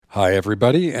Hi,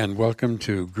 everybody, and welcome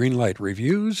to Greenlight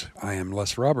Reviews. I am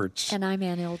Les Roberts. And I'm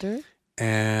Ann Elder.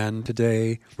 And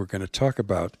today we're going to talk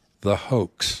about The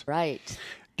Hoax. Right.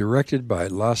 Directed by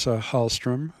Lasse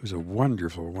Hallström, who's a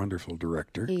wonderful, wonderful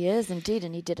director. He is indeed,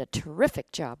 and he did a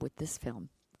terrific job with this film.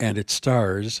 And it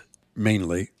stars,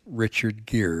 mainly, Richard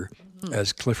Gere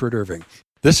as Clifford Irving.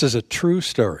 This is a true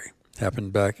story.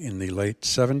 Happened back in the late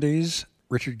 70s.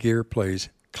 Richard Gere plays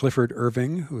Clifford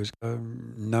Irving, who is a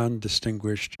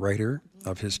non-distinguished writer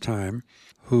of his time,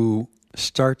 who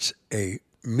starts a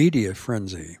media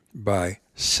frenzy by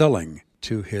selling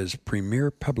to his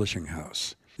premier publishing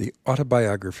house the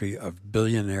autobiography of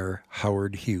billionaire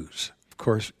Howard Hughes. Of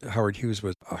course, Howard Hughes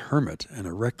was a hermit and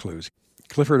a recluse.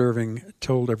 Clifford Irving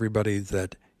told everybody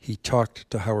that he talked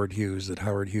to Howard Hughes, that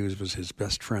Howard Hughes was his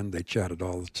best friend. They chatted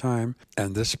all the time.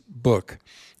 And this book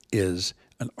is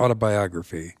an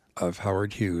autobiography of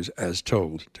Howard Hughes as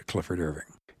told to Clifford Irving.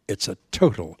 It's a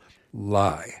total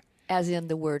lie. As in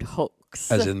the word hoax.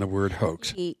 As in the word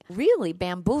hoax. He really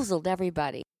bamboozled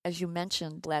everybody. As you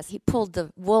mentioned, Les, he pulled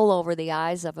the wool over the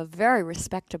eyes of a very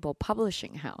respectable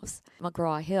publishing house,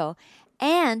 McGraw-Hill,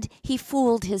 and he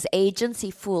fooled his agents, he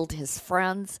fooled his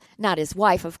friends, not his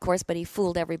wife, of course, but he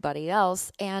fooled everybody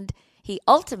else, and he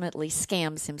ultimately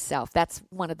scams himself. That's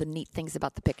one of the neat things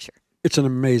about the picture. It's an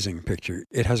amazing picture.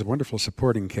 It has a wonderful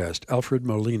supporting cast. Alfred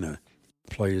Molina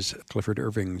plays Clifford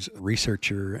Irving's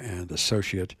researcher and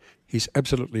associate. He's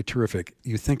absolutely terrific.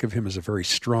 You think of him as a very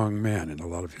strong man in a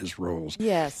lot of his roles.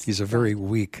 Yes. He's a very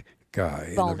weak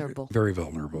guy. Vulnerable. Very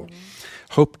vulnerable.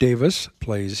 Hope Davis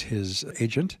plays his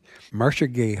agent. Marcia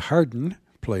Gay Harden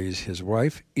plays his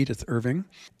wife, Edith Irving.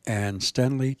 And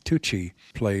Stanley Tucci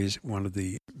plays one of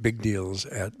the big deals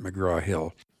at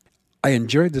McGraw-Hill. I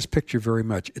enjoyed this picture very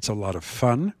much. It's a lot of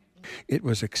fun. It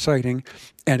was exciting,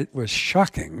 and it was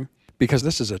shocking because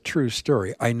this is a true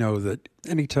story. I know that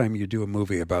anytime you do a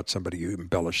movie about somebody, you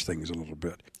embellish things a little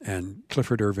bit. And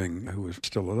Clifford Irving, who is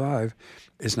still alive,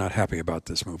 is not happy about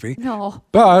this movie. No.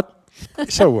 But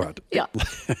so what? Yeah.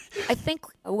 I think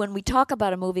when we talk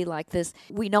about a movie like this,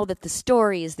 we know that the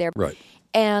story is there. Right.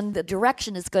 And the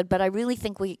direction is good, but I really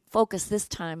think we focus this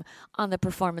time on the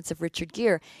performance of Richard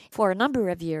Gere. For a number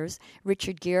of years,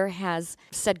 Richard Gere has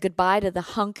said goodbye to the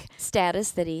hunk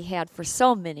status that he had for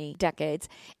so many decades,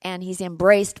 and he's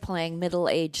embraced playing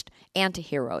middle-aged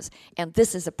antiheroes. And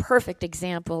this is a perfect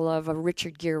example of a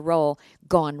Richard Gere role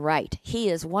gone right. He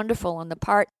is wonderful on the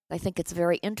part. I think it's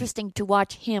very interesting to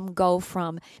watch him go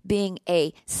from being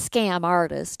a scam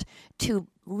artist to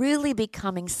really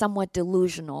becoming somewhat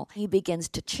delusional. He begins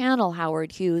to channel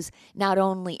Howard Hughes, not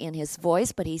only in his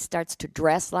voice, but he starts to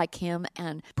dress like him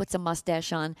and puts a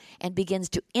mustache on and begins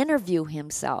to interview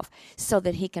himself so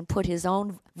that he can put his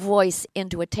own voice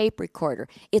into a tape recorder.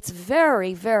 It's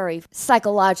very, very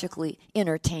psychologically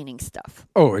entertaining stuff.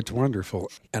 Oh, it's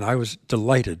wonderful. And I was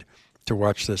delighted to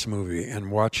watch this movie and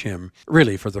watch him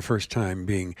really for the first time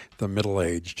being the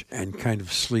middle-aged and kind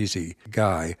of sleazy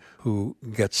guy who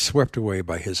gets swept away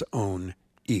by his own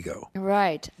ego.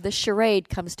 Right. The charade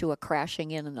comes to a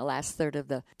crashing in the last third of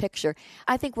the picture.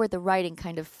 I think where the writing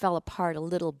kind of fell apart a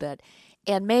little bit,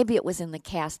 and maybe it was in the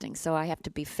casting, so I have to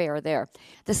be fair there.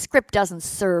 The script doesn't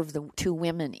serve the two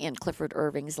women in Clifford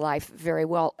Irving's life very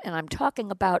well, and I'm talking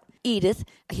about Edith,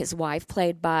 his wife,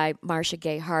 played by Marcia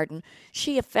Gay Harden.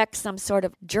 She affects some sort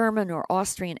of German or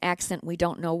Austrian accent, we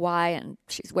don't know why, and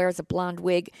she wears a blonde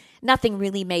wig. Nothing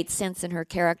really made sense in her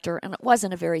character, and it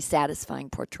wasn't a very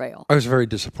satisfying portrayal. I was very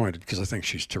disappointed because I think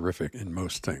she's terrific in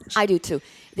most things. I do too.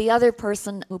 The other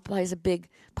person who plays a big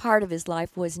part of his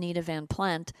life was Nina Van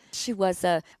Plant. She was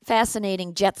a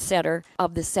fascinating jet setter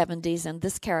of the 70s, and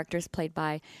this character is played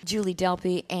by Julie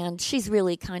Delpy, and she's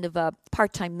really kind of a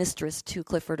part-time mistress to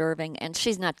Clifford Irving, and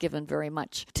she's not given very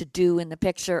much to do in the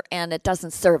picture, and it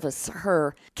doesn't service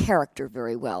her character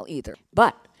very well either.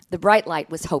 But the bright light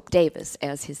was Hope Davis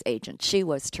as his agent. She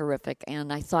was terrific,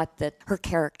 and I thought that her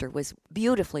character was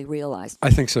beautifully realized. I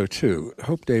think so, too.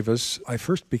 Hope Davis, I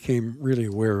first became really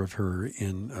aware of her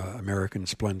in American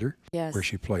Splendor, Yes. where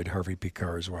she played Harvey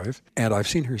Picar's wife. And I've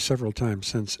seen her several times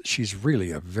since. She's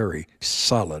really a very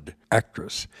solid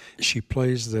actress. She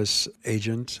plays this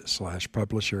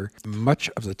agent/publisher. Much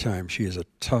of the time, she is a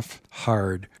tough,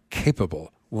 hard,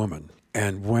 capable woman.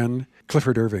 And when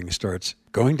Clifford Irving starts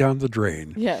going down the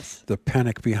drain. Yes. The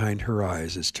panic behind her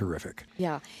eyes is terrific.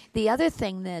 Yeah. The other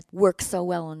thing that works so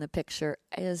well in the picture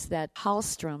is that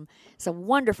Hallström is a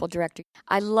wonderful director.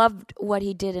 I loved what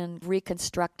he did in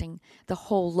reconstructing the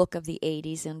whole look of the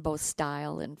 80s in both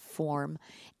style and form.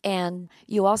 And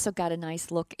you also got a nice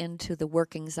look into the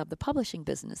workings of the publishing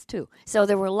business, too. So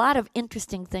there were a lot of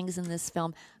interesting things in this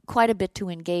film, quite a bit to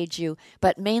engage you.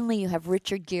 But mainly you have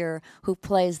Richard Gere, who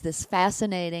plays this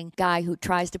fascinating guy who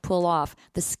tries to pull off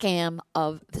the scam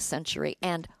of the century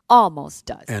and almost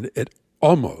does. And it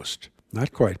almost,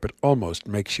 not quite, but almost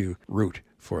makes you root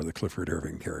for the Clifford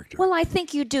Irving character. Well, I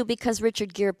think you do because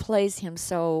Richard Gere plays him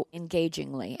so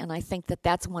engagingly, and I think that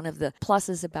that's one of the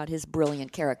pluses about his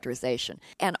brilliant characterization.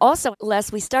 And also,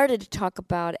 Les, we started to talk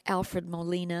about Alfred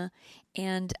Molina,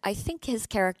 and I think his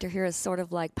character here is sort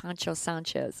of like Pancho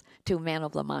Sanchez to Man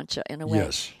of La Mancha in a way.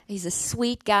 Yes. He's a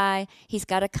sweet guy. He's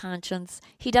got a conscience.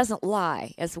 He doesn't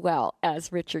lie as well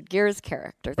as Richard Gere's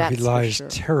character. That's he lies for sure.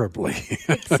 terribly.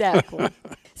 Exactly.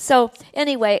 So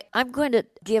anyway, I'm going to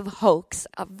give Hoax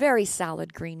a very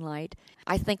solid green light.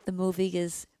 I think the movie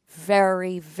is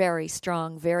very, very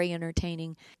strong, very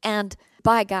entertaining, and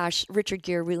by gosh, Richard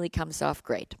Gere really comes off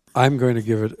great. I'm going to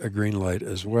give it a green light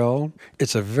as well.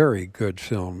 It's a very good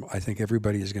film. I think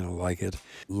everybody is going to like it.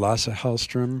 Lasse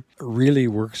Hallström really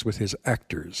works with his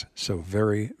actors so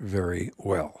very, very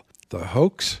well. The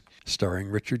Hoax, starring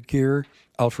Richard Gere,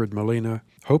 Alfred Molina,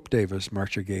 Hope Davis,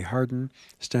 Marcia Gay Harden,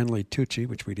 Stanley Tucci,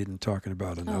 which we didn't talk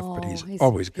about enough, but he's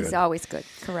always good. He's always good,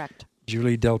 correct.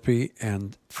 Julie Delpy,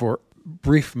 and for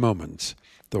brief moments,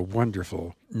 the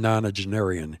wonderful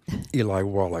nonagenarian Eli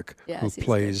Wallach, Yes, who he's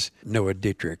plays Noah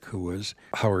Dietrich, who was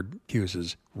Howard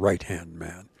Hughes' right-hand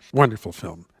man. Wonderful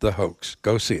film, The Hoax.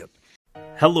 Go see it.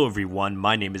 Hello everyone,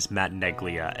 my name is Matt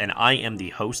Neglia, and I am the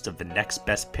host of the Next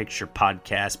Best Picture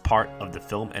podcast, part of the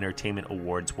Film Entertainment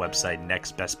Awards website,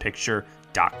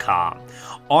 nextbestpicture.com.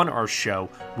 On our show,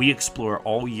 we explore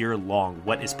all year long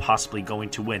what is possibly going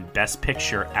to win Best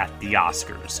Picture at the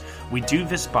Oscars. We do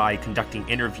this by conducting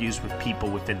interviews with people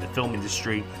within the film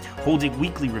industry, holding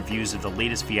weekly reviews of the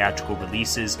latest theatrical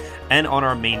releases, and on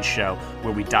our main show,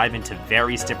 where we dive into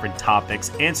various different topics,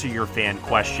 answer your fan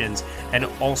questions, and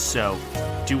also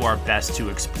do our best to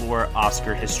explore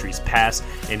Oscar history's past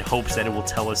in hopes that it will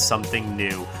tell us something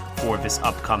new for this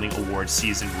upcoming award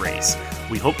season race.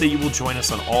 We hope that you will join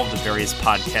us on all of the various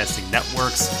podcasting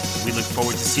networks. We look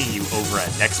forward to seeing you over at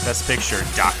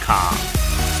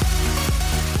nextbestpicture.com.